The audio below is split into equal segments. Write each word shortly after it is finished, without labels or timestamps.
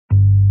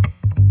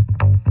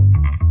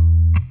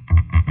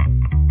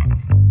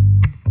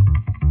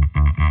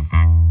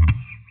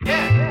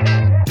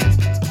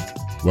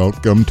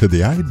Welcome to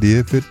the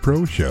Idea Fit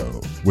Pro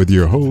Show with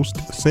your host,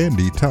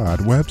 Sandy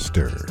Todd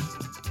Webster.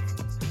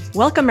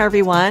 Welcome,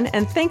 everyone,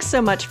 and thanks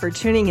so much for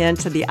tuning in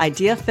to the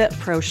Idea Fit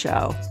Pro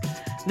Show.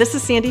 This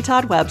is Sandy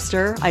Todd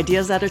Webster,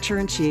 Ideas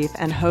Editor-in-Chief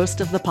and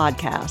host of the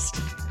podcast.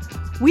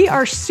 We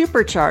are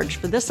supercharged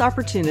for this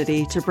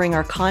opportunity to bring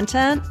our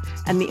content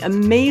and the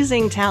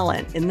amazing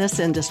talent in this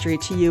industry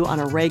to you on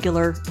a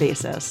regular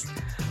basis.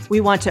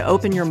 We want to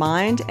open your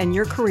mind and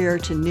your career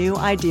to new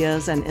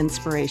ideas and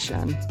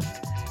inspiration.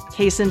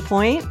 Case in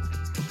point,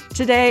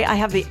 today I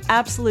have the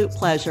absolute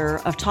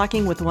pleasure of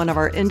talking with one of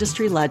our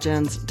industry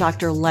legends,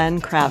 Dr. Len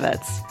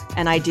Kravitz,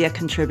 an IDEA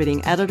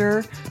contributing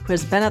editor who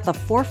has been at the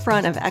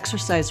forefront of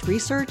exercise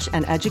research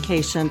and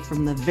education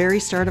from the very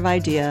start of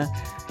IDEA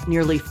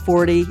nearly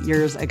 40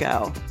 years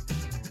ago.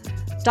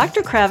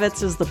 Dr.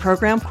 Kravitz is the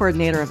program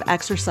coordinator of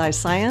exercise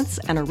science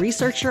and a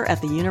researcher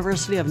at the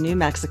University of New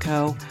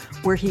Mexico,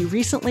 where he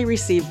recently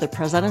received the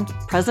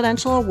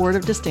Presidential Award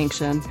of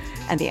Distinction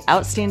and the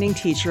Outstanding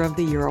Teacher of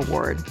the Year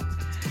Award.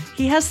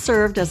 He has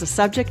served as a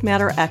subject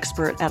matter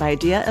expert at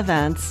IDEA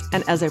events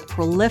and as a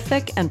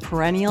prolific and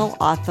perennial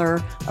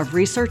author of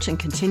research and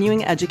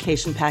continuing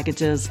education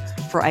packages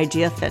for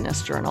IDEA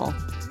Fitness Journal.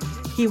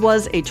 He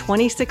was a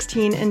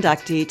 2016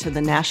 inductee to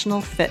the National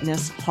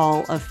Fitness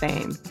Hall of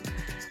Fame.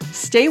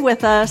 Stay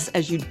with us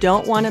as you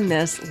don't want to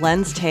miss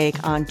Len's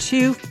take on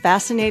two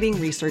fascinating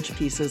research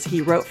pieces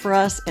he wrote for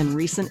us in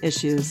recent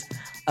issues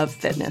of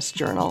Fitness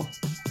Journal.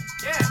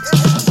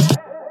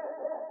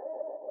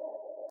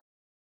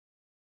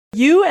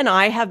 You and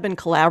I have been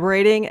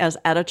collaborating as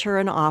editor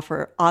and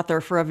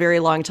author for a very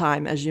long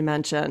time, as you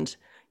mentioned.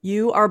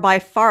 You are by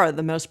far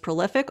the most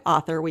prolific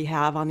author we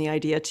have on the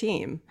IDEA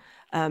team.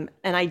 And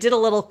I did a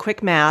little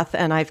quick math,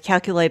 and I've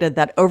calculated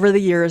that over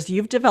the years,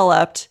 you've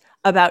developed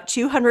about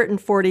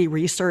 240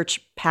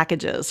 research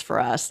packages for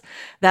us.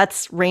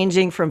 That's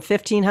ranging from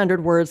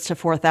 1,500 words to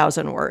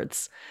 4,000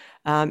 words,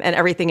 and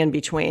everything in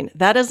between.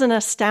 That is an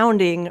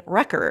astounding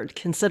record,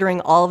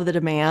 considering all of the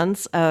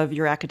demands of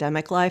your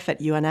academic life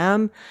at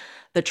UNM,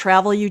 the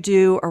travel you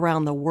do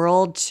around the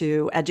world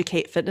to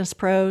educate fitness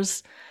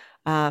pros,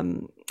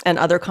 and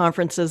other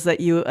conferences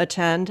that you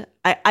attend.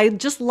 I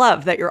just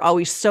love that you're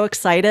always so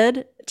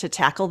excited to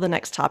tackle the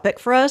next topic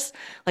for us.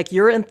 Like,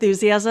 your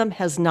enthusiasm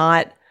has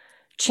not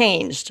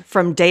changed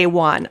from day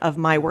one of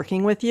my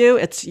working with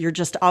you. You're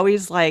just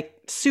always like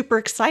super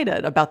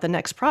excited about the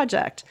next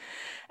project.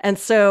 And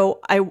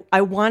so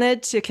I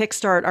wanted to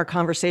kickstart our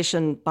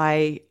conversation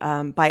by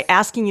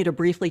asking you to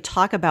briefly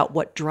talk about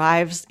what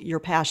drives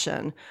your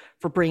passion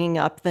for bringing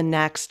up the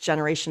next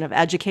generation of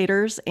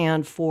educators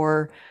and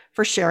for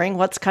sharing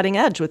what's cutting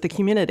edge with the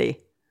community.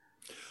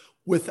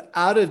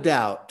 Without a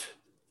doubt,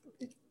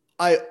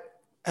 I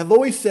have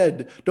always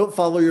said, don't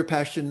follow your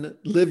passion,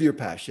 live your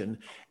passion.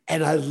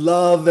 And I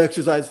love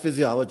exercise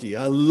physiology.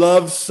 I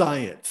love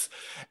science.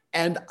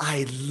 And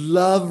I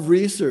love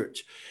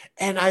research.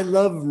 And I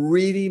love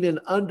reading and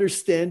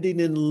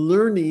understanding and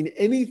learning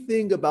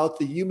anything about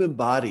the human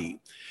body.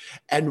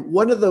 And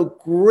one of the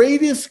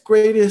greatest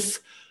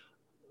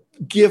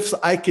gifts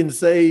I can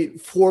say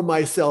for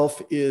myself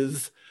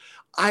is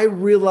I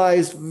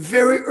realized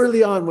very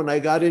early on when I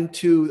got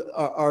into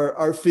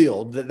our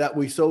field that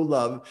we so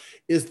love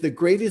is the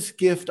greatest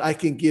gift I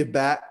can give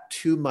back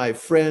to my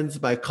friends,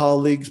 my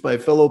colleagues, my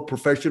fellow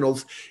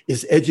professionals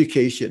is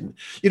education.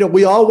 You know,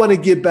 we all want to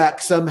give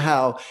back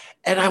somehow.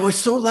 And I was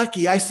so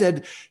lucky. I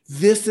said,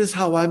 this is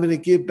how I'm going to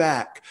give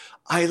back.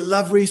 I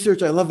love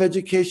research. I love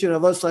education. I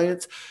love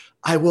science.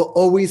 I will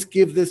always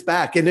give this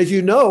back. And as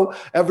you know,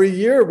 every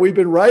year we've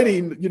been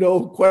writing,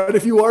 quite a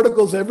few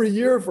articles every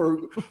year for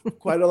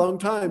quite a long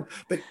time.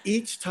 But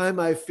each time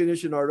I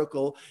finish an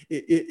article,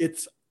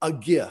 it's a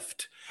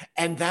gift.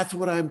 And that's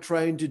what I'm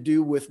trying to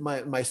do with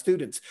my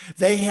students.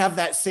 They have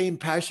that same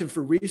passion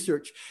for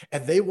research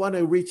and they want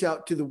to reach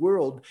out to the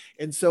world.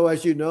 And so,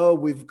 as you know,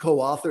 we've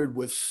co-authored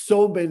with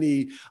so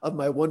many of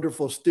my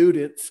wonderful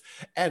students,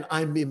 and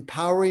I'm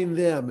empowering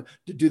them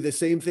to do the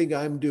same thing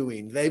I'm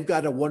doing. They've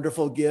got a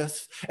wonderful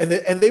gift and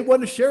they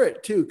want to share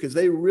it too, because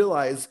they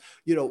realize,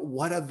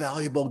 what a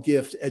valuable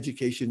gift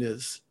education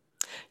is.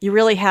 You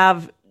really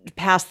have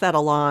pass that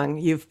along.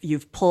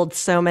 You've pulled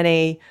so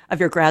many of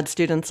your grad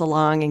students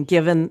along and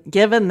given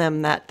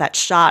them that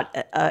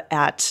shot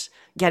at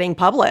getting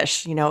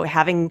published.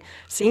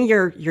 Seeing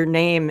your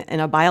name in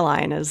a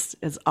byline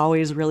is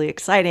always really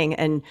exciting,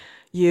 and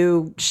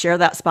you share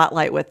that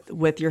spotlight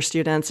with your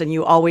students, and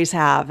you always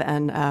have,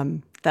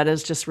 and that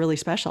is just really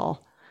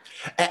special.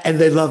 And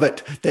they love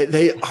it.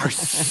 They are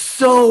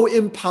so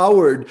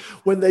empowered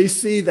when they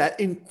see that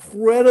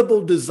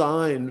incredible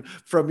design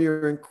from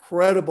your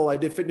incredible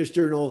IDEA Fitness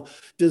Journal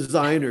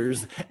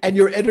designers. And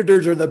your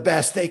editors are the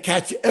best. They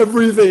catch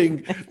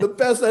everything, the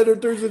best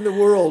editors in the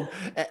world.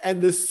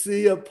 And to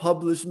see a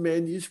published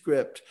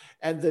manuscript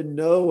and to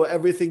know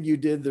everything you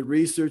did, the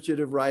research it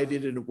and write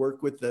it and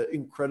work with the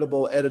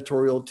incredible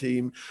editorial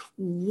team.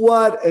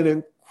 What an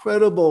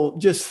incredible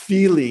just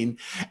feeling.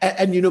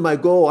 And my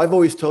goal, I've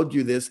always told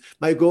you this,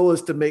 my goal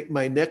is to make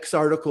my next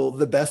article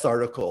the best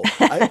article.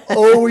 I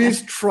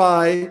always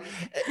try.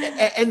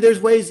 And there's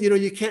ways,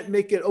 you can't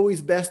make it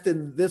always best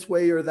in this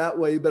way or that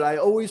way, but I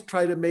always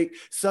try to make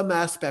some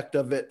aspect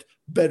of it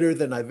better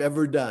than I've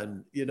ever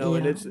done,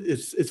 and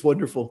it's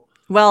wonderful.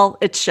 Well,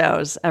 it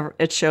shows.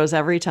 It shows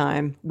every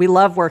time. We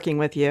love working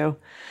with you.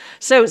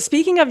 So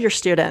speaking of your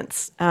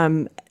students,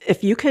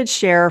 if you could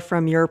share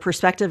from your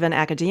perspective in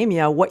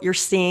academia, what you're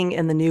seeing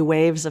in the new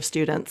waves of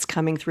students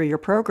coming through your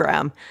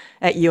program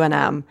at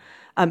UNM.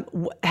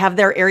 Have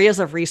their areas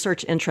of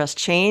research interest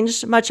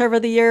changed much over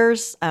the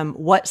years?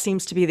 What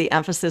seems to be the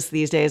emphasis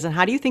these days? And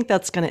how do you think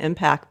that's going to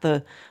impact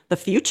the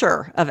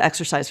future of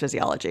exercise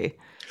physiology?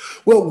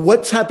 Well,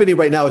 what's happening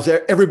right now is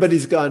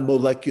everybody's gone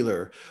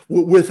molecular.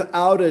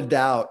 Without a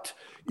doubt,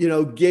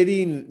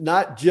 getting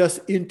not just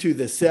into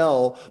the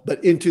cell,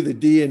 but into the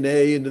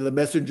DNA, into the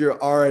messenger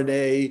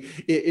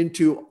RNA,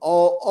 into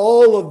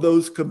all of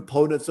those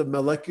components of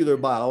molecular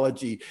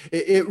biology.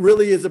 It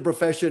really is a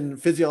profession,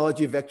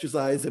 physiology of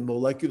exercise and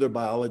molecular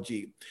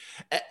biology.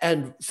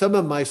 And some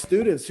of my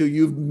students who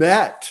you've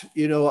met,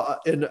 in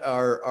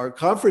our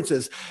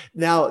conferences,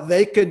 now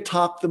they can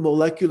talk the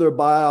molecular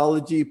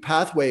biology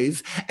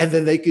pathways, and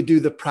then they could do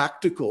the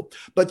practical.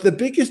 But the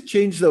biggest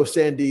change, though,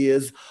 Sandy,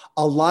 is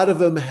a lot of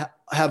them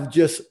have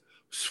just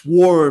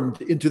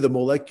swarmed into the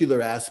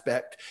molecular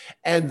aspect.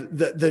 And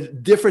the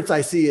difference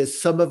I see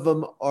is some of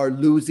them are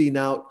losing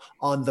out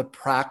on the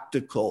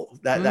practical.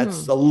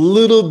 That's a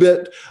little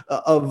bit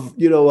of,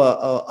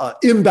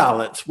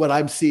 imbalance, what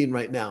I'm seeing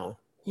right now.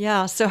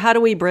 Yeah. So how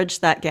do we bridge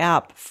that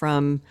gap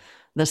from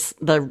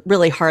the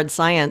really hard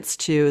science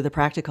to the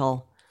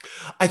practical?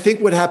 I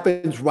think what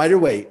happens right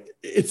away,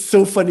 it's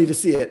so funny to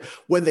see it,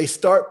 when they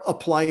start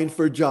applying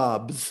for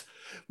jobs.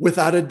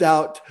 Without a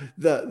doubt,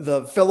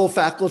 the fellow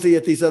faculty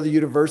at these other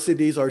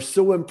universities are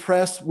so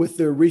impressed with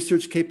their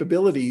research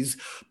capabilities,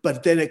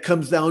 but then it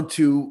comes down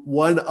to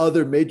one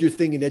other major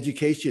thing in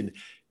education.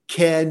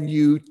 Can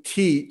you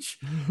teach,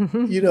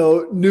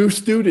 new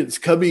students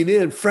coming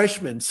in,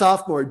 freshmen,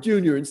 sophomore,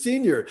 junior, and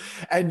senior?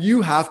 And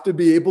you have to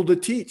be able to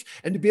teach.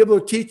 And to be able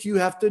to teach, you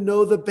have to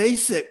know the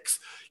basics,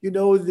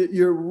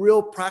 your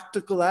real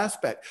practical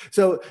aspect.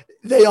 So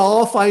they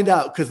all find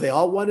out because they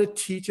all want to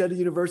teach at a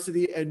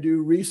university and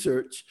do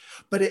research.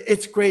 But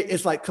it's great.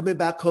 It's like coming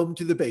back home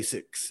to the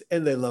basics,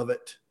 and they love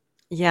it.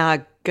 Yeah,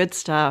 good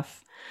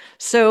stuff.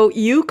 So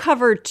you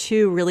covered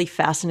two really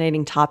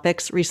fascinating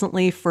topics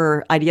recently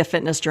for Idea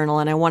Fitness Journal,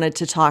 and I wanted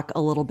to talk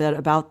a little bit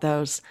about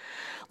those.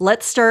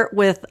 Let's start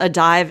with a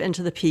dive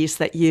into the piece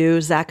that you,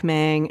 Zach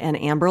Mang, and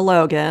Amber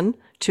Logan,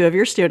 two of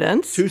your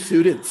students,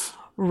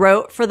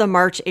 wrote for the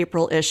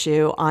March-April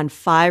issue on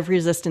 5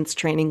 resistance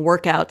training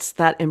workouts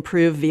that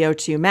improve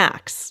VO2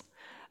 max.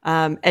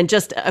 And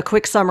just a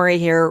quick summary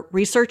here,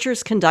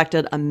 researchers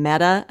conducted a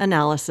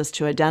meta-analysis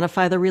to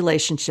identify the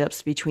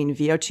relationships between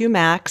VO2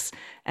 max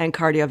and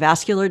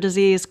cardiovascular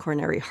disease,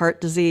 coronary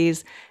heart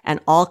disease, and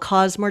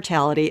all-cause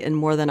mortality in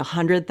more than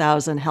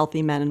 100,000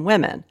 healthy men and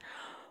women.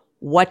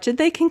 What did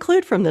they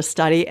conclude from this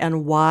study,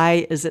 and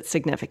why is it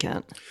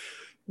significant?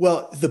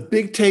 Well, the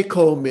big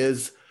take-home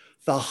is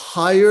the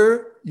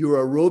higher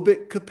your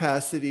aerobic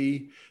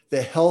capacity,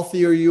 the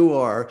healthier you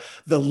are,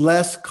 the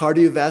less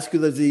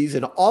cardiovascular disease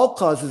and all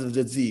causes of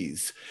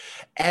disease.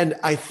 And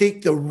I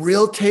think the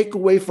real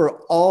takeaway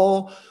for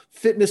all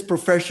fitness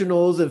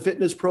professionals and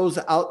fitness pros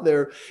out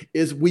there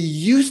is we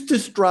used to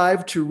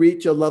strive to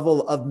reach a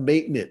level of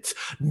maintenance.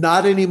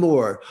 Not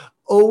anymore.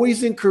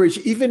 Always encourage,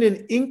 even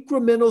in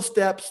incremental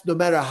steps, no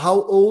matter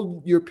how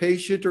old your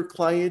patient or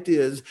client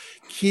is,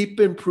 keep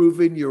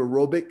improving your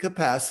aerobic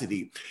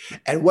capacity.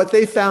 And what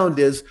they found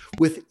is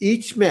with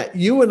each MET,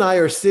 you and I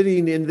are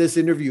sitting in this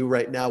interview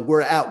right now,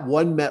 we're at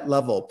 1 MET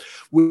level.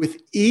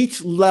 With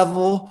each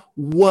level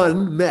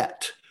 1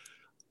 MET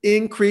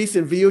increase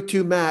in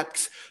VO2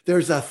 max,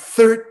 there's a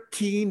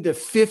 13 to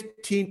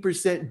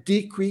 15%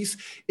 decrease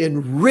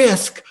in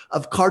risk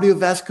of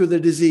cardiovascular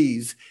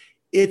disease.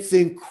 It's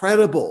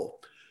incredible.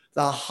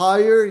 The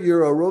higher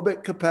your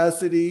aerobic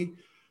capacity,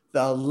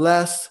 the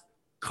less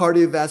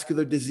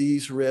cardiovascular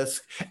disease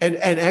risk, and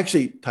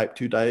actually type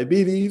 2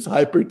 diabetes,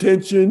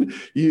 hypertension,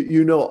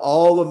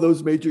 all of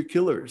those major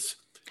killers.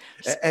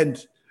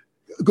 And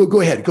go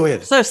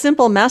ahead. So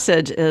simple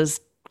message is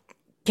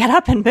get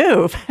up and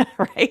move,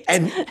 right?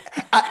 And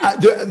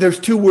there's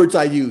 2 words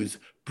I use.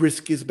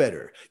 Brisk is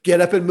better. Get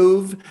up and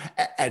move,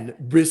 and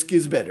brisk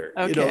is better.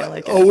 Okay, I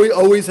like it.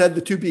 Always had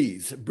the 2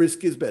 B's.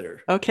 Brisk is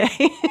better. Okay.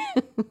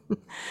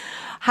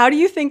 How do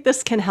you think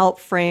this can help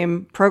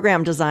frame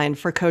program design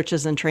for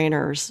coaches and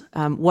trainers?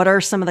 What are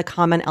some of the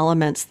common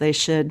elements they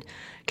should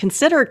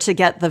consider to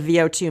get the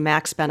VO2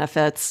 max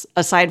benefits,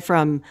 aside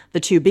from the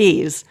 2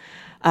 B's,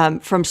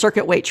 from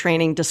circuit weight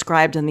training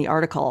described in the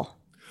article?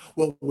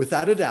 Well,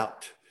 without a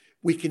doubt,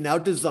 we can now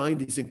design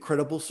these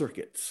incredible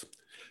circuits.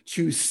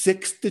 Choose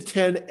 6 to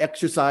 10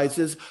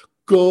 exercises,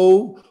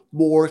 go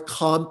more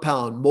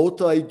compound,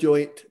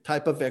 multi-joint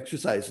type of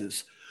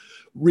exercises.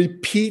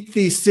 Repeat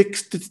these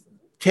 6 to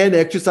 10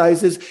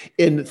 exercises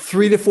in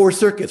 3 to 4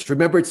 circuits.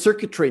 Remember, it's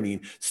circuit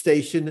training.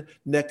 Station,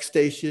 next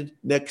station,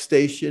 next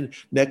station,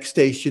 next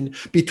station.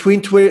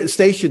 Between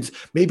stations,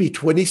 maybe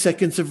 20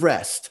 seconds of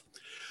rest.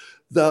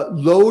 The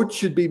load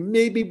should be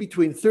maybe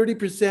between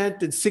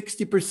 30% and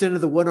 60%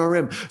 of the 1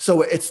 RM.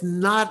 So it's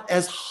not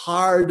as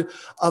hard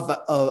of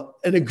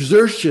an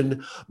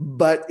exertion,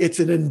 but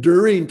it's an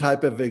enduring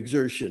type of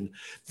exertion.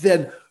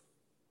 Then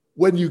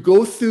when you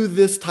go through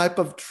this type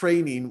of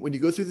training,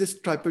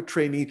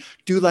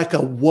 do like a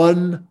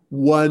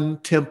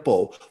 1-1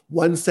 tempo,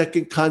 1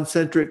 second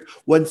concentric,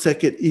 1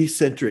 second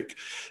eccentric.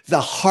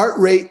 The heart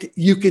rate,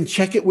 you can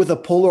check it with a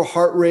polar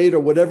heart rate or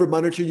whatever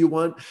monitor you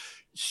want,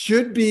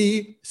 should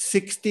be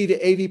 60 to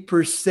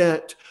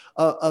 80%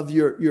 of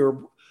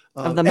your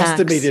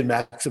estimated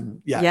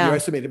maximum. Your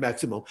estimated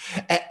maximum.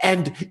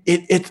 And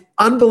it's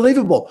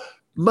unbelievable.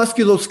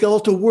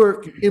 Musculoskeletal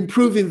work,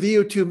 improving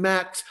VO2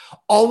 max.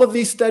 All of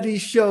these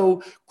studies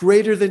show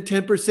greater than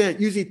 10%,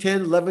 usually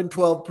 10, 11,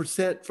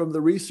 12% from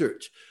the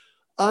research.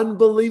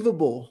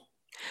 Unbelievable.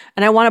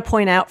 And I want to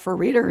point out for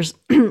readers,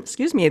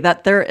 excuse me,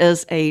 that there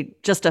is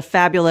just a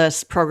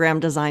fabulous program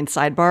design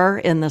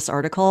sidebar in this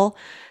article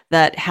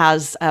that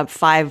has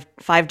five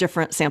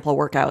different sample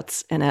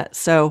workouts in it.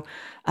 So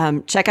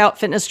check out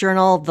Fitness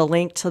Journal. The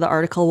link to the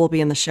article will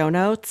be in the show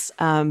notes,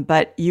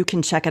 but you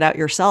can check it out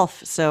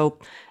yourself. So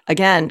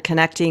again,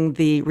 connecting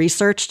the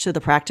research to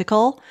the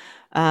practical,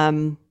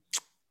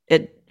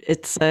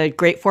 it's a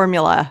great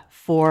formula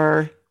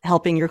for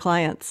helping your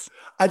clients.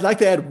 I'd like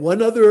to add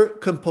one other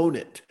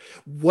component.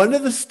 One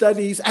of the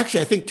studies,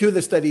 actually, I think 2 of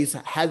the studies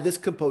had this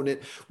component.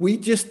 We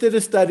just did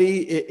a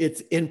study.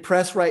 It's in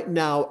press right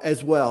now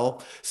as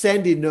well.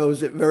 Sandy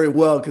knows it very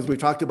well because we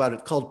talked about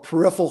it, called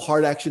peripheral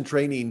heart action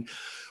training.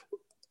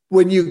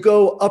 When you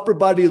go upper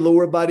body,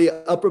 lower body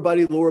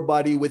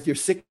with your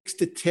 6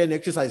 to 10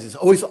 exercises,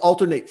 always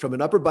alternate from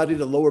an upper body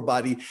to lower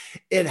body.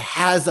 It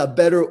has a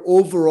better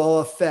overall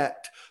effect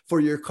for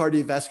your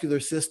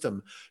cardiovascular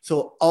system.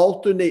 So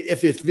alternate,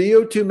 if it's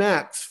VO2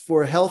 max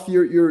for health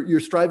you're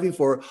striving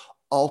for,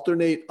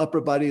 alternate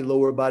upper body,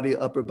 lower body,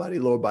 upper body,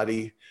 lower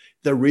body.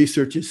 The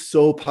research is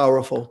so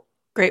powerful.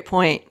 Great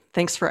point.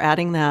 Thanks for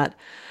adding that.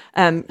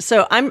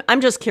 So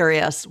I'm just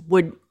curious,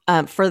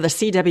 for the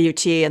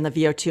CWT and the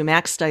VO2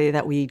 max study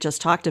that we just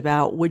talked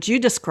about, would you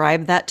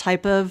describe that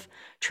type of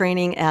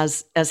training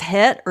as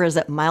HIIT, or is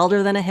it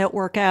milder than a HIIT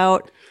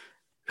workout?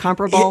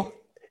 Comparable?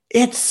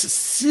 It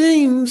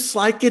seems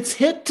like it's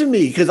HIIT to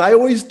me, because I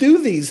always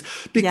do these,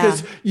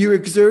 because you're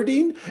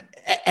exerting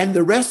and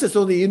the rest is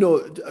only,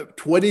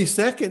 20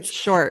 seconds.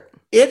 Short.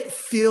 It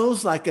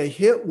feels like a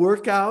HIIT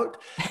workout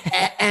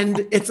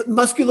and it's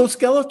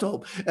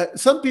musculoskeletal.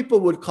 Some people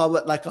would call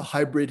it like a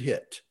hybrid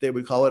HIIT. They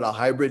would call it a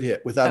hybrid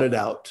HIIT without a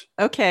doubt.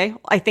 Okay.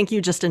 I think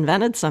you just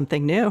invented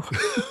something new.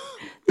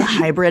 The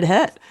hybrid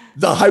HIIT.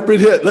 The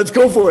hybrid HIIT. Let's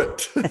go for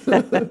it.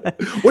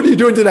 What are you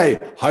doing today?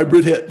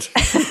 Hybrid HIIT.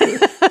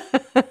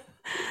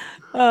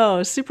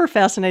 Oh, super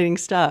fascinating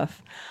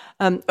stuff.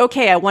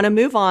 Okay, I want to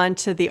move on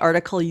to the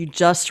article you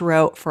just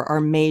wrote for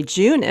our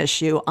May-June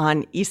issue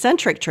on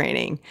eccentric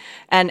training.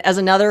 And as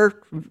another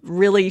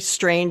really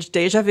strange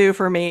deja vu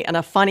for me and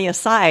a funny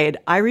aside,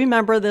 I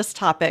remember this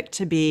topic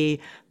to be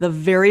the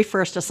very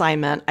first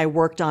assignment I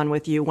worked on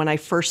with you when I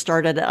first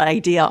started an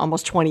idea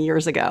almost 20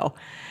 years ago.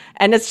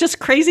 And it's just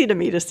crazy to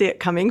me to see it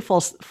coming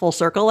full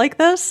circle like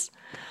this.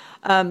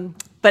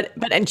 But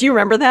and do you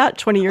remember that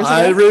 20 years ago?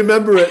 I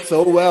remember it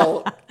so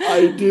well.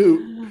 I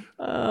do.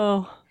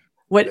 Oh,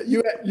 what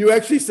you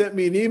actually sent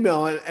me an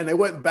email and I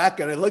went back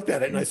and I looked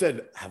at it and I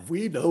said, have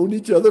we known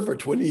each other for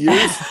 20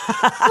 years?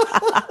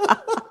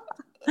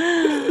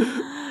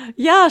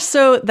 Yeah.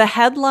 So the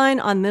headline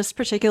on this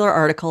particular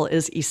article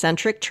is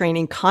Eccentric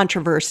Training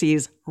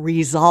Controversies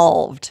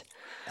Resolved.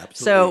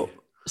 Absolutely.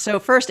 So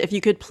first, if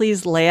you could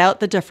please lay out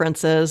the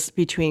differences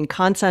between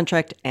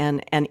concentric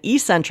and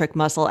eccentric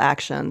muscle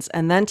actions,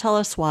 and then tell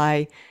us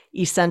why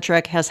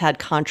eccentric has had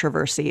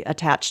controversy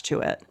attached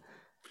to it.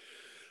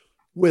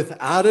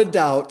 Without a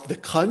doubt, the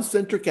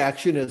concentric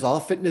action, as all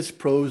fitness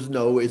pros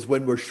know, is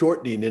when we're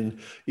shortening. And,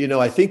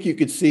 I think you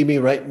could see me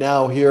right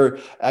now here.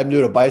 I'm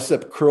doing a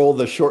bicep curl,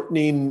 the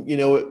shortening,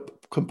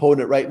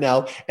 component right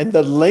now. And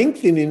the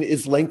lengthening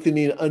is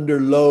lengthening under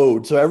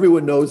load. So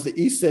everyone knows the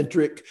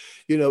eccentric,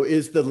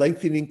 is the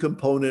lengthening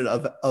component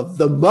of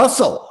the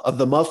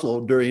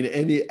muscle during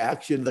any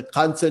action. The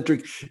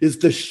concentric is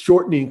the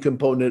shortening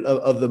component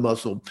of the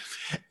muscle.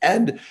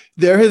 And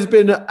there has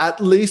been at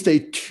least a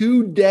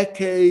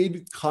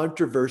 2-decade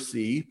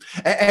controversy,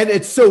 and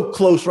it's so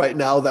close right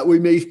now that we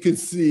can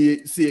see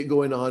it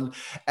going on,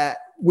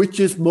 which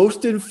is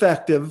most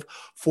effective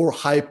for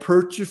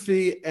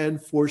hypertrophy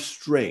and for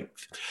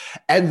strength.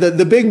 And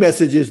the big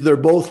message is they're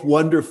both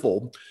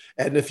wonderful.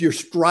 And if you're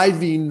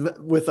striving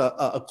with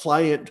a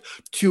client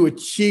to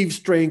achieve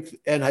strength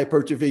and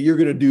hypertrophy, you're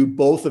going to do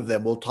both of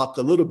them. We'll talk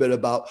a little bit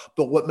about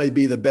what may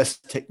be the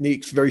best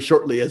techniques very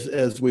shortly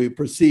as we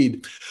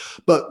proceed.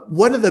 But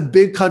one of the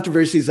big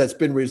controversies that's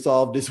been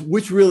resolved is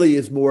which really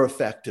is more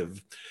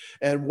effective.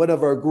 And one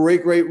of our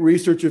great, great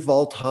researchers of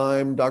all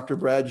time, Dr.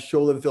 Brad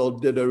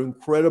Schoenfeld, did an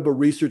incredible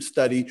research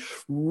study,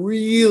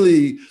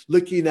 really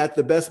looking at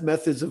the best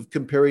methods of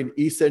comparing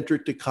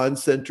eccentric to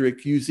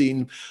concentric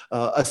using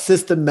a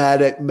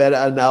systematic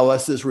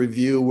meta-analysis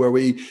review where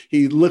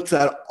he looks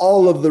at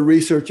all of the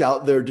research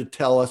out there to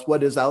tell us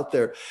what is out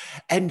there.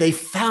 And he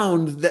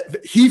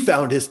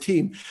found his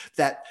team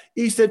that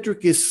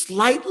eccentric is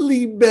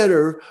slightly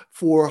better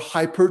for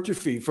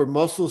hypertrophy, for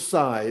muscle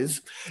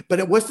size, but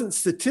it wasn't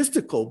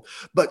statistical.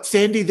 But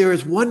Sandy, there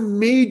is one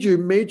major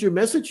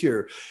message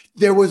here.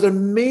 There was a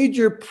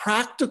major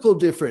practical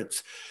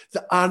difference.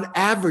 On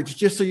average,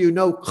 just so you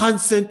know,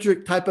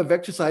 concentric type of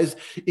exercise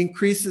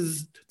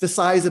increases the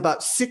size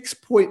about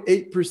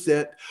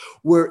 6.8%,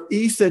 where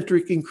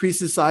eccentric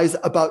increases size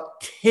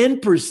about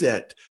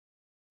 10%.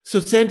 So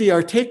Sandy,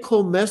 our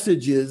take-home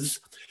message is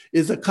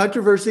a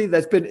controversy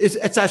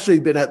it's actually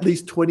been at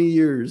least 20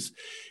 years,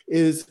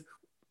 is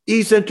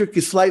eccentric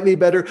is slightly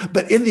better.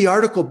 But in the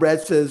article,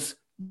 Brad says,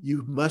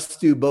 you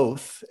must do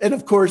both. And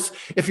of course,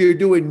 if you're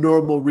doing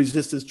normal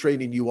resistance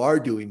training, you are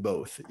doing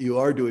both.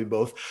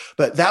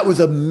 But that was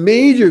a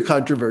major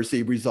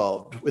controversy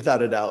resolved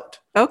without a doubt.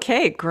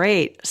 Okay,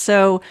 great.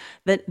 So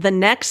the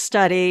next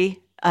study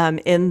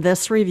in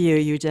this review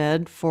you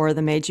did for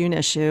the May-June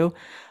issue,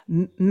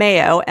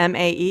 Mayo,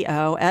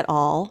 M-A-E-O, et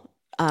al.,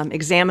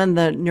 examined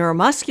the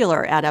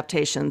neuromuscular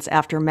adaptations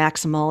after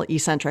maximal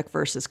eccentric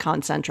versus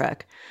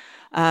concentric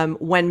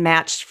when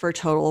matched for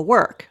total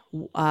work.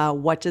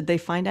 What did they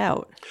find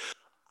out?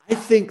 I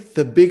think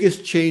the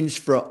biggest change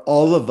for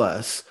all of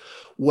us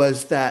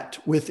was that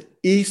with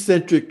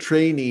eccentric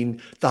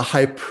training, the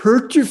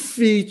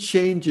hypertrophy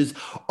changes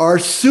are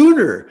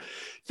sooner.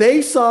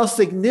 They saw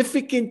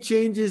significant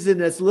changes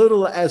in as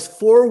little as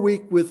 4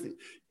 weeks with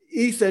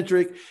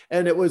eccentric,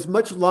 and it was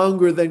much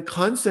longer than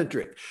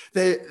concentric.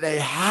 They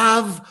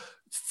have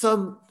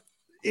some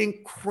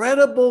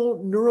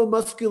incredible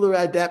neuromuscular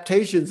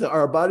adaptations that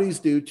our bodies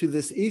do to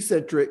this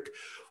eccentric,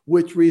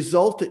 which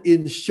result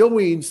in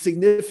showing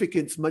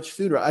significance much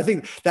sooner. I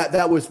think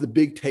that was the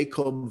big take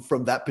home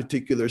from that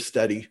particular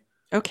study.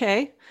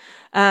 Okay.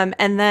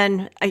 And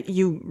then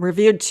you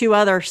reviewed 2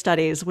 other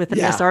studies within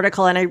this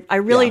article. And I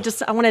really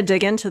I want to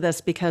dig into this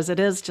because it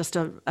is just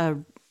a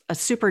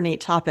super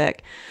neat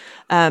topic.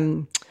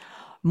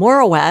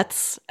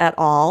 Morowitz et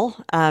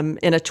al.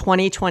 In a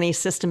 2020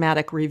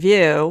 systematic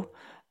review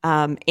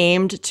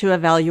aimed to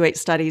evaluate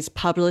studies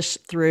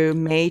published through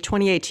May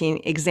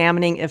 2018,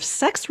 examining if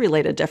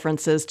sex-related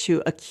differences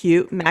to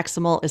acute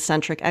maximal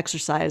eccentric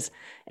exercise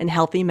in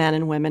healthy men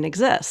and women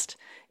exist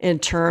in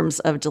terms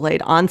of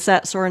delayed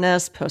onset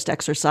soreness,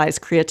 post-exercise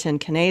creatine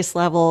kinase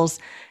levels,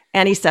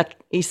 and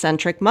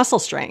eccentric muscle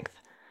strength.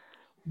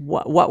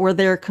 What were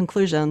their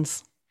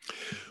conclusions?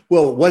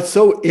 Well, what's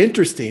so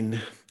interesting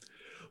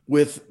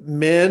with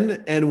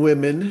men and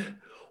women,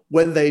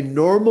 when they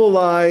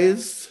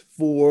normalize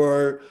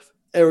for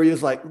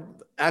areas like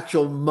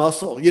actual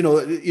muscle, and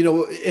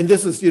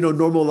this is,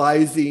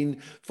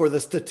 normalizing for the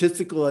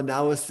statistical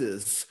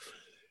analysis,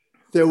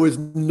 there was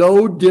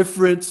no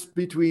difference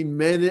between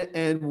men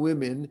and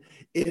women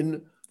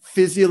in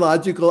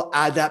physiological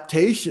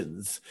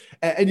adaptations.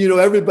 And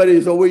everybody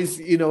is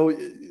always,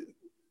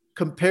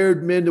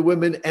 compared men to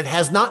women and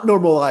has not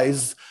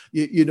normalized,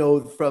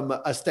 from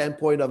a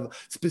standpoint of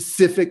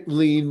specific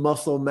lean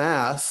muscle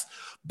mass,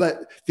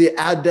 but the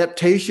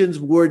adaptations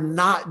were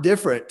not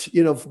different,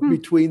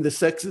 between the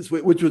sexes,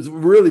 which was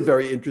really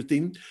very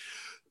interesting.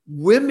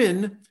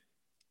 Women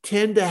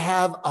tend to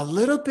have a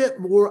little bit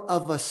more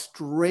of a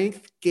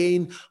strength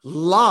gain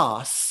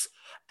loss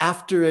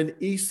after an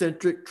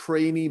eccentric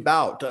training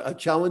bout, a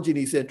challenging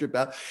eccentric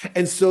bout.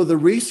 And so the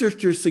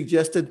researchers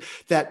suggested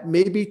that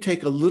maybe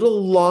take a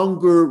little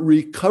longer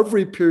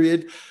recovery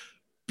period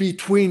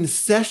between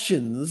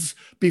sessions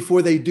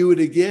before they do it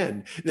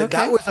again. Now,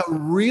 that was a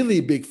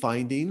really big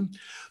finding.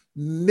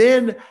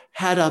 Men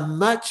had a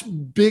much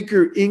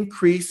bigger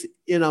increase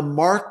in a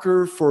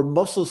marker for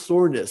muscle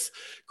soreness.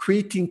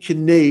 Creatine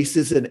kinase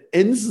is an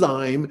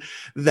enzyme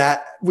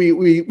that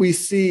we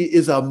see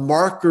is a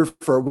marker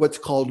for what's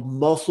called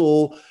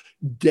muscle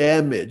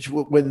damage.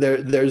 When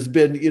there's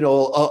been,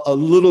 a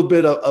little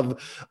bit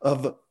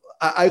of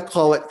I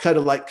call it kind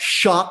of like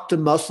shock to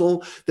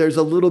muscle. There's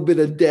a little bit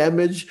of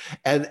damage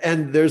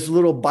and there's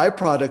little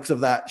byproducts of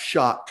that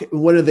shock.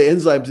 One of the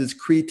enzymes is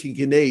creatine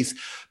kinase.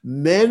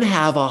 Men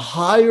have a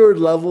higher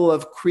level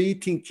of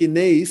creatine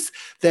kinase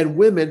than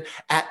women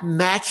at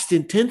matched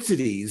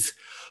intensities.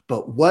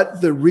 But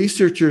what the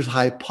researchers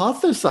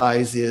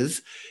hypothesize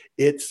is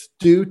it's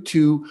due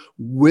to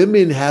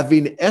women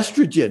having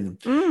estrogen.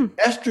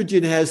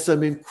 Estrogen has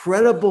some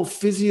incredible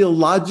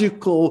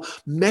physiological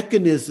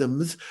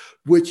mechanisms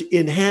which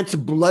enhance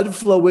blood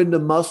flow into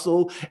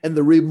muscle and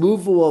the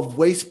removal of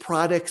waste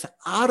products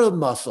out of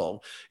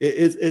muscle.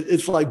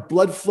 It's like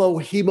blood flow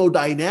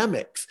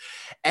hemodynamics.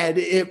 And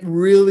it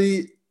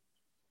really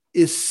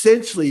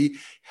essentially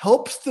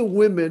helps the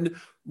women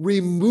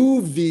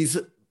remove these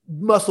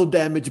muscle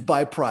damage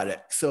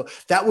byproduct. So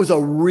that was a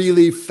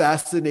really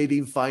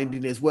fascinating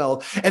finding as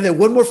well. And then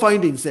one more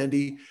finding,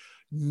 Sandy,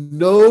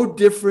 no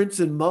difference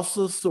in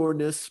muscle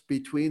soreness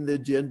between the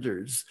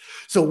genders.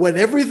 So when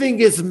everything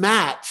is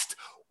matched,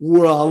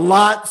 we're a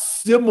lot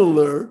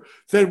similar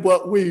than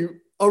what we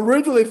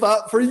originally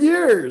thought for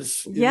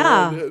years.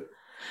 Yeah.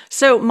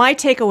 So my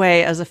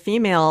takeaway as a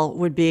female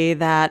would be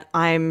that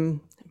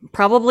I'm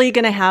probably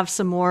going to have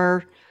some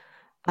more,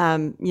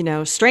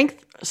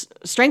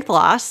 strength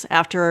loss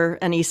after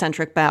an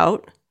eccentric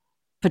bout,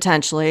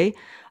 potentially.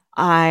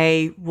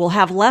 I will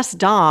have less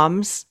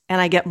DOMs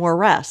and I get more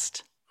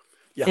rest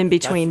in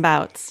between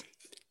bouts.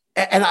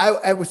 And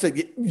I would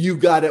say you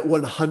got it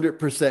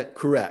 100%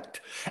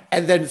 correct.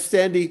 And then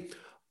Sandy,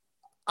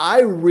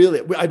 I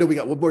know we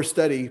got one more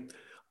study.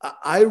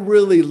 I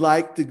really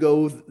like to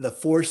go the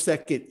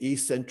 4-second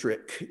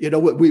eccentric.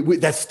 We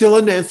that's still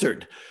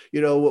unanswered.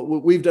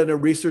 We've done a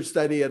research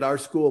study at our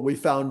school. We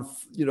found,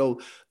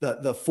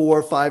 the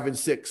 4, 5, and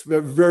 6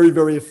 very,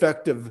 very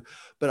effective.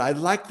 But I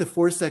like the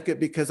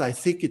 4-second because I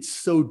think it's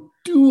so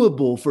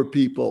doable for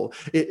people.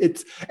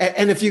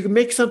 And if you can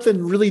make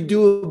something really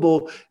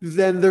doable,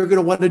 then they're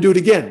going to want to do it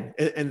again.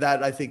 And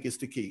that I think is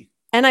the key.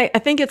 And I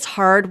think it's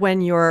hard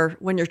when you're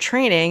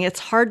training, it's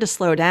hard to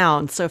slow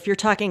down. So if you're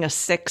talking a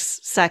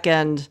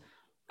 6-second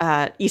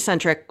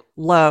eccentric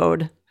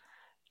load,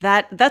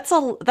 that's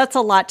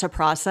a lot to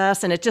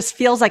process. And it just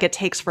feels like it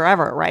takes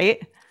forever,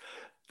 right?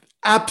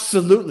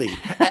 Absolutely.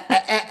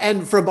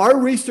 And from our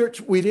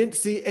research, we didn't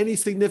see any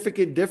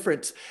significant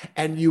difference.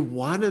 And you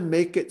want to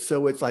make it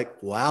so it's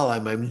like, wow,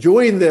 I'm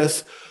enjoying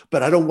this,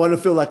 but I don't want to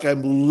feel like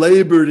I'm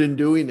labored in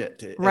doing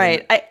it.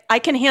 Right. I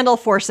can handle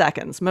 4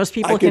 seconds. Most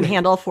people can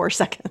handle 4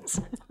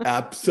 seconds.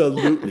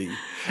 Absolutely.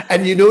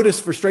 And you notice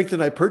for strength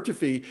and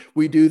hypertrophy,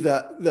 we do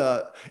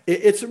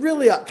it's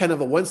really kind of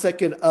a 1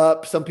 second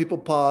up. Some people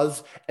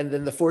pause and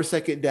then the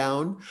 4-second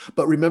down.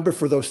 But remember,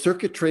 for those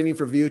circuit training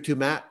for VO2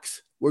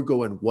 max, we're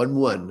going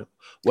 1-1,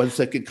 1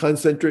 second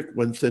concentric,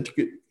 1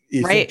 second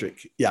eccentric.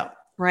 Right. Yeah.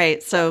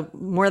 Right. So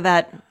more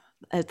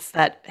it's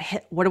that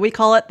hit, what do we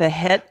call it? The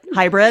hit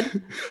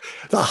hybrid?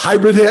 The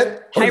hybrid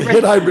hit?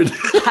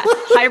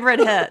 Hybrid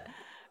hit.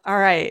 All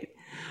right.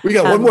 We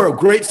got one more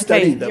great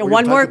study that we're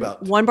going to talk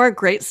about. One more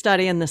great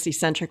study in this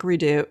eccentric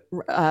review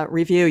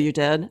you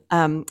did.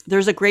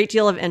 There's a great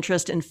deal of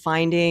interest in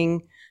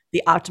finding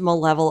the optimal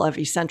level of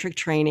eccentric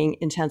training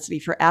intensity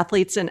for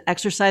athletes and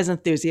exercise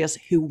enthusiasts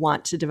who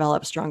want to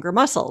develop stronger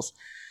muscles.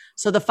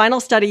 So the final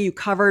study you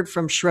covered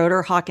from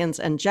Schroeder, Hawkins,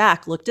 and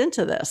Jack looked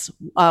into this.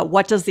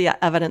 What does the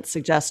evidence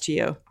suggest to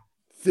you?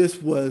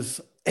 This was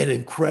an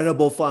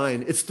incredible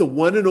find. It's the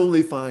one and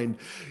only find.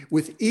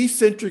 With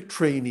eccentric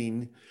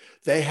training,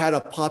 they had a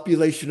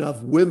population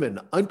of women,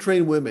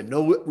 untrained women,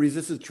 no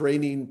resistance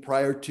training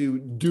prior to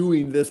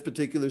doing this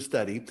particular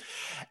study.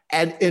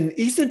 And in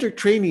eccentric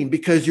training,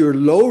 because you're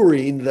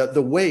lowering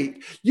the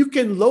weight, you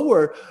can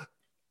lower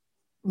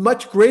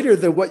much greater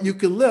than what you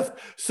can lift.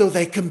 So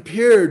they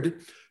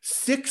compared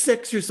 6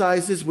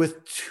 exercises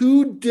with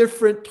 2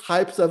 different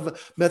types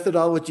of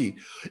methodology.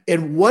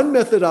 In one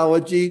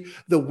methodology,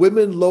 the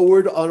women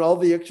lowered on all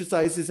the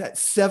exercises at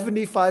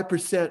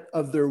 75%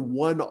 of their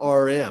 1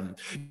 RM.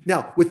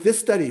 Now, with this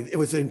study, it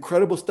was an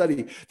incredible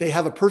study. They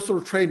have a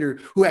personal trainer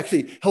who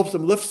actually helps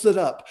them lift it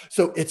up.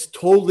 So it's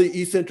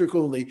totally eccentric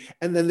only.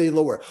 And then they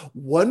lower.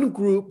 One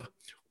group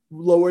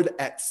lowered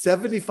at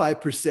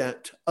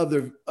 75% of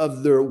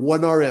their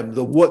 1 RM,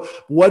 the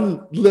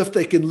one lift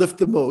they can lift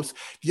the most.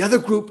 The other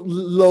group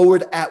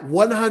lowered at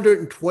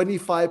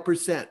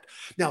 125%.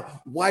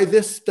 Now, why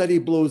this study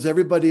blows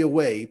everybody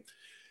away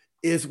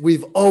is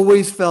we've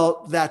always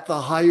felt that the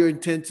higher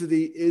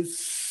intensity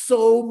is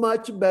so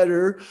much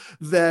better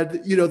than,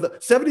 the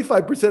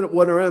 75% at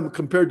 1 RM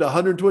compared to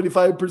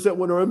 125%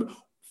 1 RM.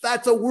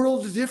 That's a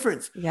world's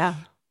difference. Yeah.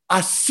 A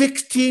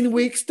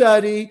 16-week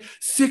study,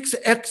 6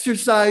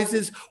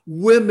 exercises,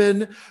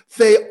 women,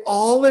 they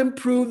all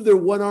improved their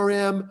 1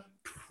 RM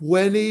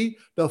 20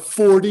 to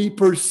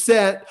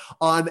 40%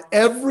 on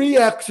every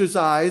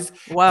exercise.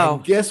 Wow.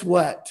 And guess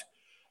what?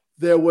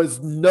 There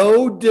was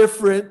no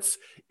difference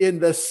in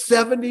the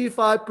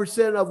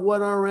 75% of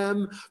 1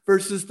 RM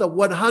versus the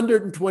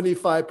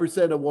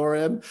 125% of 1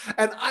 RM.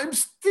 And I'm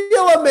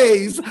still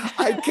amazed.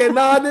 I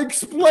cannot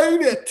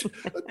explain it.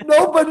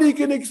 Nobody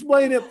can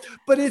explain it.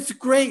 But it's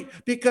great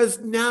because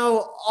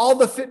now all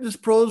the fitness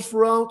pros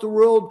throughout the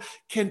world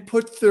can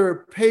put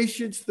their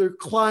patients, their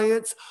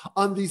clients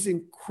on these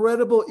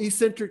incredible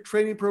eccentric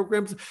training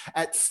programs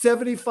at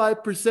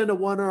 75% of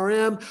 1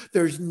 RM.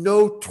 There's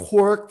no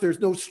torque.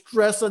 There's no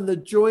stress on the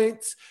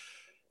joints.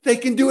 They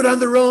can do it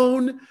on their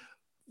own.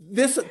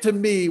 This, to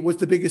me, was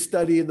the biggest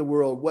study in the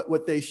world,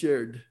 what they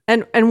shared.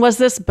 And was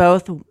this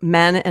both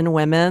men and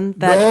women?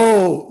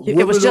 No,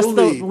 it was just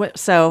only.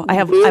 So I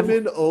have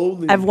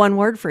one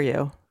word for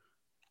you: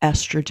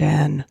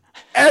 estrogen.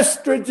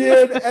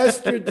 Estrogen.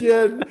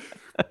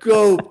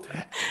 Go.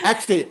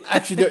 Actually,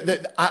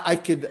 I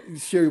can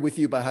share with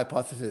you my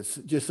hypothesis,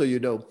 just so you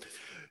know.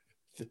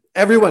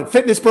 Everyone,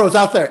 fitness pros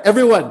out there,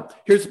 everyone,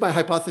 here's my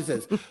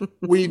hypothesis.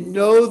 We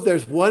know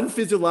there's one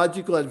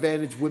physiological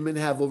advantage women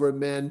have over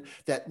men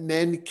that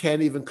men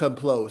can't even come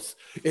close.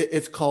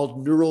 It's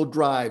called neural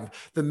drive.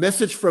 The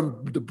message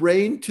from the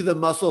brain to the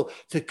muscle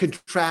to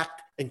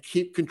contract and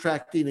keep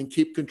contracting and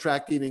keep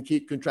contracting and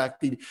keep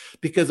contracting,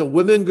 because some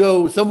women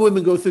go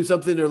through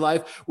something in their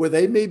life where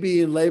they may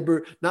be in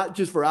labor, not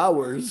just for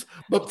hours,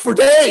 but for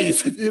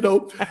days,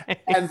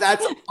 and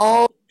that's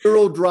all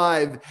neural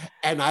drive.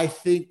 And I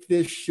think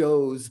this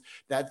shows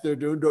that the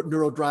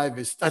neural drive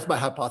that's my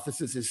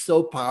hypothesis, is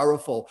so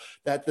powerful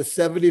that the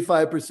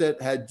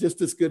 75% had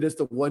just as good as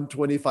the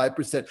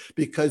 125%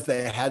 because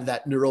they had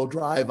that neural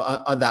drive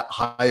on that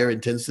higher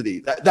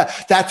intensity.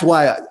 That's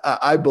why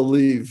I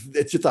believe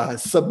it's just a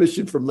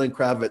submission from Len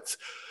Kravitz.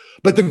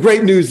 But the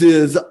great news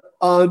is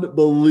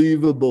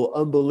unbelievable.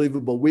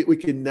 We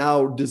can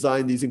now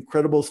design these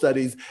incredible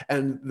studies,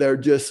 and they're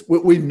just,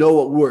 we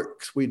know it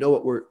works. We know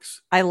it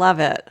works. I love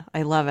it.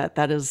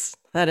 That's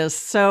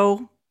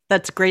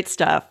great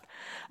stuff.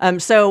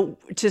 So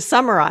to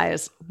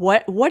summarize,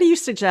 what do you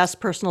suggest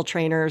personal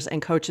trainers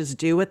and coaches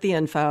do with the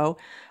info?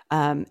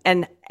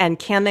 And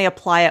can they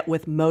apply it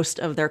with most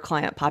of their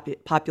client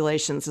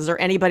populations? Is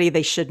there anybody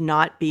they should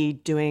not be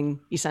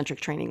doing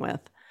eccentric training with?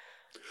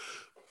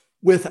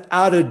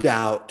 Without a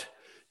doubt.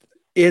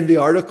 In the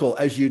article,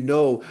 as you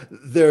know,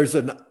 there's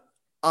an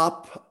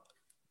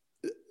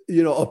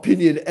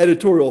opinion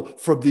editorial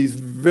from these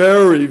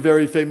very,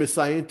 very famous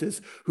scientists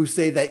who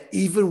say that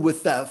even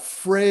with that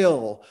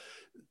frail,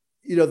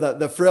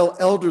 the frail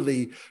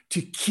elderly,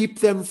 to keep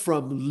them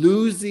from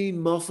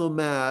losing muscle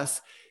mass,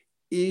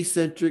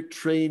 eccentric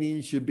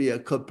training should be a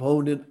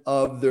component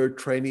of their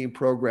training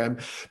program,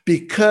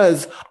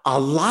 because a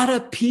lot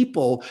of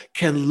people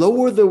can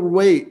lower the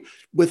weight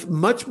with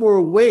much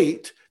more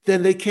weight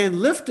than they can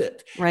lift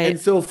it. Right. And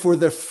so for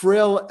the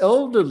frail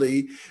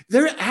elderly,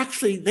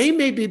 they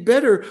may be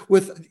better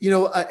with,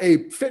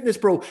 a fitness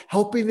pro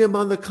helping them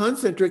on the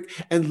concentric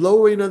and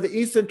lowering on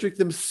the eccentric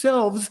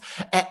themselves.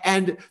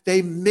 And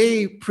they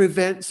may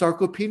prevent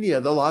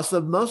sarcopenia, the loss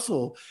of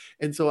muscle.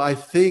 And so I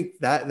think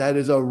that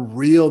is a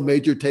real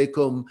major take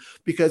home,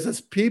 because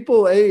as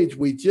people age,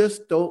 we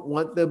just don't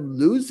want them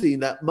losing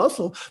that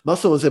muscle.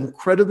 Muscle is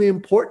incredibly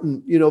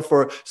important,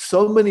 for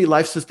so many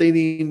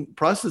life-sustaining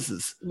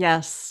processes.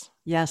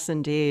 Yes,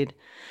 indeed.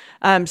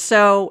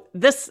 So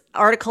this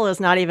article is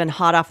not even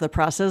hot off the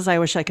presses. I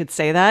wish I could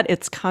say that.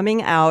 It's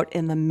coming out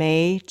in the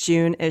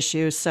May-June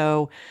issue.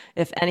 So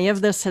if any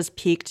of this has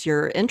piqued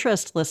your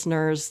interest,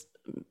 listeners,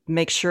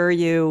 make sure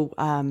you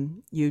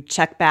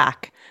check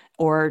back.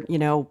 Or,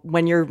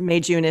 when your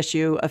May-June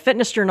issue of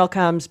Fitness Journal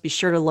comes, be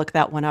sure to look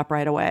that one up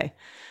right away.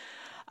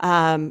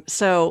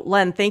 So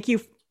Len, thank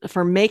you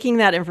for making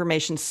that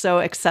information so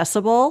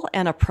accessible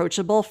and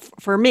approachable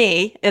for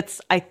me.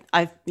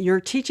 Your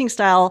teaching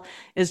style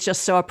is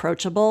just so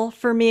approachable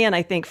for me, and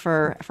I think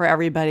for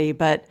everybody,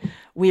 but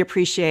we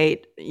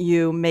appreciate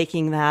you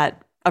making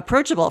that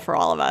approachable for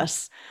all of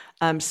us.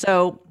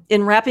 So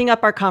in wrapping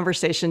up our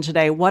conversation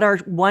today, what are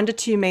 1 to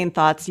 2 main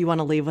thoughts you want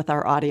to leave with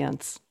our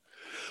audience?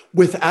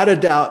 Without a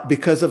doubt,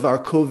 because of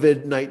our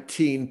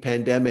COVID-19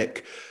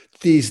 pandemic,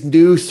 these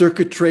new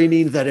circuit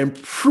training that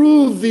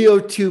improve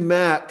VO2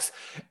 max,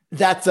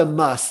 that's a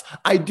must.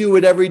 I do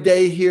it every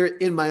day here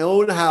in my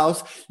own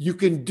house. You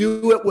can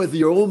do it with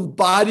your own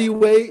body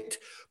weight,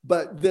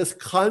 but this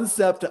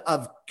concept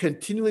of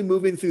continually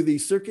moving through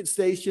these circuit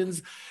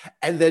stations,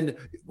 and then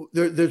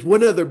there's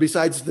one other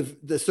besides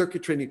the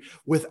circuit training,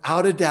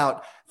 without a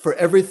doubt, for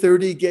every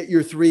 30, get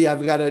your 3.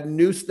 I've got a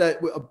new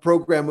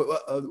program,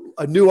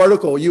 a new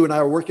article you and I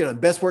are working on,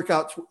 best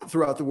workouts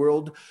throughout the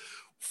world.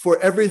 For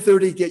every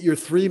 30, get your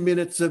 3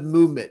 minutes of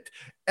movement.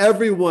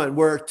 Everyone,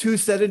 we're too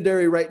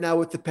sedentary right now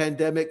with the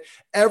pandemic.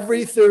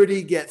 Every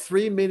 30, get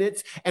 3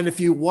 minutes. And if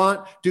you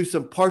want, do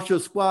some partial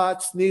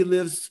squats, knee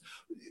lifts,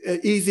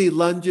 easy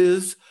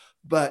lunges.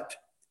 But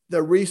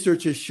the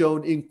research has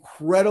shown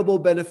incredible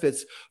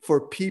benefits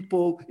for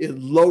people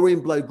in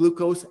lowering blood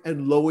glucose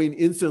and lowering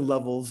insulin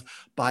levels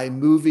by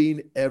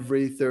moving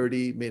every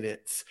 30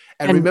 minutes.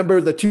 And remember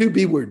the 2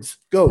 B words.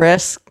 Go.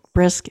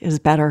 Brisk is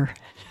better.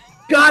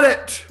 Got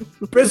it.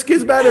 Brisk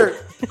is better.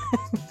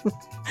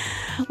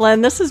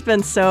 Len, this has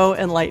been so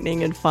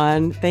enlightening and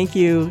fun. Thank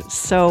you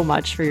so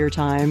much for your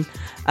time.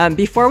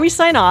 Before we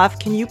sign off,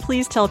 can you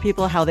please tell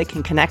people how they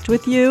can connect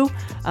with you,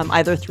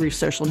 either through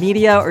social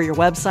media or your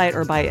website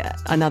or by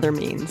another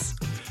means?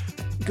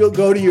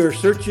 Go to your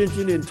search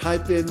engine and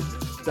type in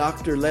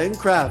Dr. Len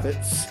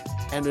Kravitz,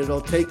 and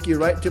it'll take you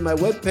right to my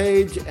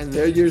webpage, and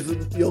there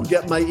you'll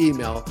get my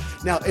email.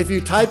 Now, if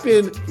you type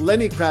in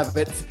Lenny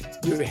Kravitz,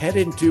 you're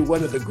heading to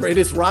one of the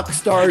greatest rock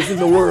stars in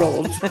the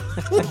world.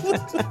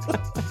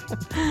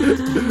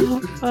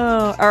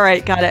 Oh, all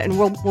right, got it. And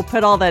we'll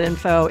put all that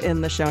info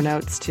in the show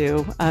notes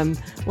too.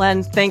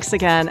 Len, thanks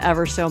again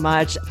ever so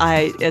much.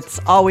 It's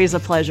always a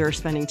pleasure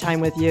spending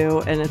time with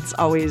you, and it's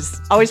always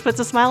puts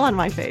a smile on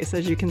my face,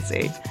 as you can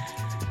see.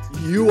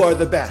 You are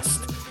the best.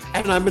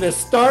 And I'm going to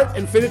start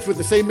and finish with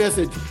the same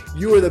message.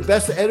 You are the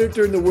best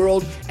editor in the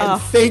world.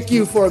 And thank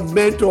you for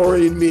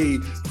mentoring me,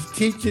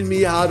 teaching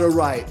me how to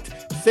write.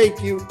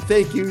 Thank you,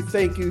 thank you,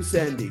 thank you,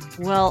 Sandy.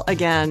 Well,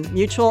 again,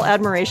 Mutual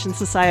Admiration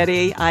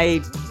Society.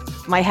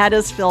 My head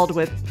is filled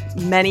with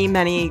many,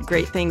 many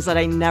great things that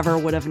I never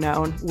would have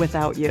known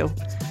without you.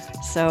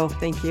 So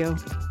thank you.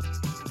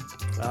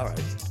 All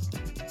right.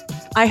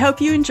 I hope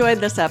you enjoyed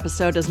this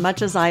episode as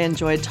much as I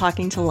enjoyed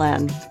talking to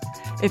Len.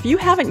 If you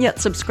haven't yet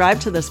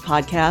subscribed to this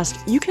podcast,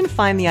 you can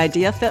find the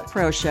Idea Fit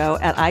Pro Show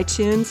at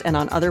iTunes and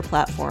on other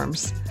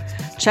platforms.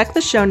 Check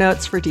the show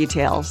notes for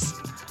details.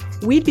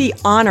 We'd be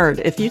honored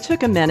if you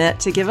took a minute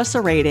to give us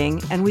a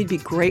rating, and we'd be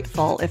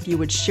grateful if you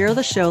would share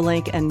the show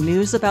link and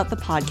news about the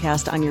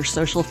podcast on your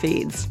social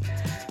feeds.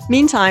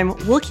 Meantime,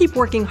 we'll keep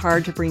working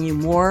hard to bring you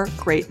more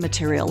great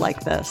material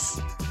like this.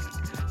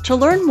 To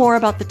learn more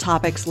about the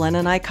topics Len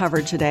and I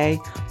covered today,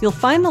 you'll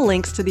find the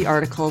links to the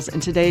articles in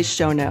today's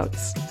show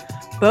notes.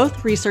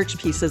 Both research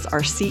pieces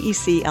are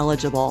CEC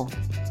eligible.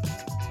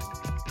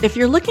 If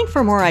you're looking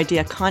for more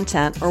idea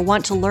content or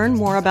want to learn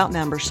more about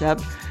membership,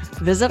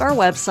 visit our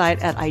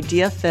website at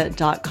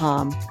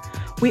ideafit.com.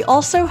 We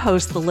also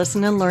host the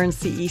Listen and Learn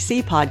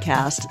CEC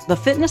podcast, the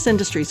fitness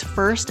industry's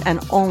first and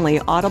only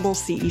audible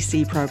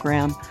CEC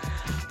program.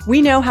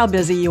 We know how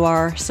busy you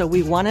are, so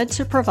we wanted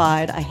to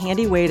provide a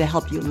handy way to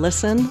help you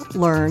listen,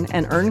 learn,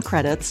 and earn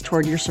credits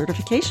toward your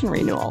certification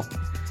renewal.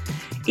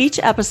 Each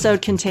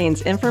episode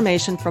contains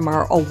information from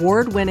our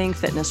award-winning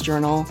fitness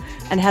journal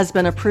and has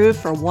been approved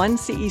for one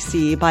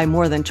CEC by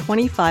more than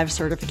 25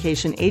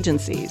 certification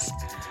agencies.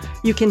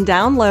 You can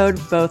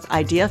download both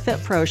Idea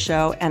Fit Pro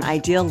Show and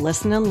Idea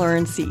Listen and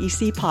Learn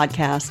CEC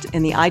podcast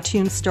in the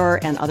iTunes Store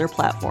and other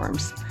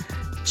platforms.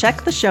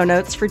 Check the show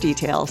notes for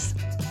details.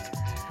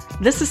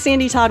 This is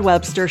Sandy Todd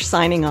Webster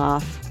signing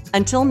off.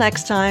 Until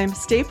next time,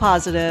 stay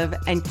positive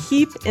and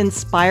keep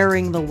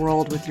inspiring the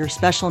world with your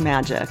special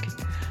magic.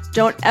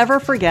 Don't ever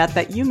forget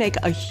that you make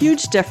a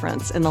huge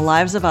difference in the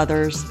lives of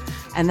others,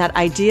 and that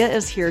Idea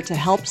is here to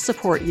help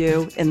support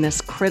you in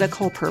this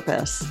critical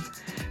purpose.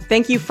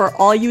 Thank you for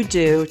all you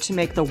do to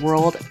make the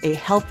world a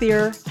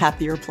healthier,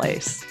 happier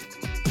place.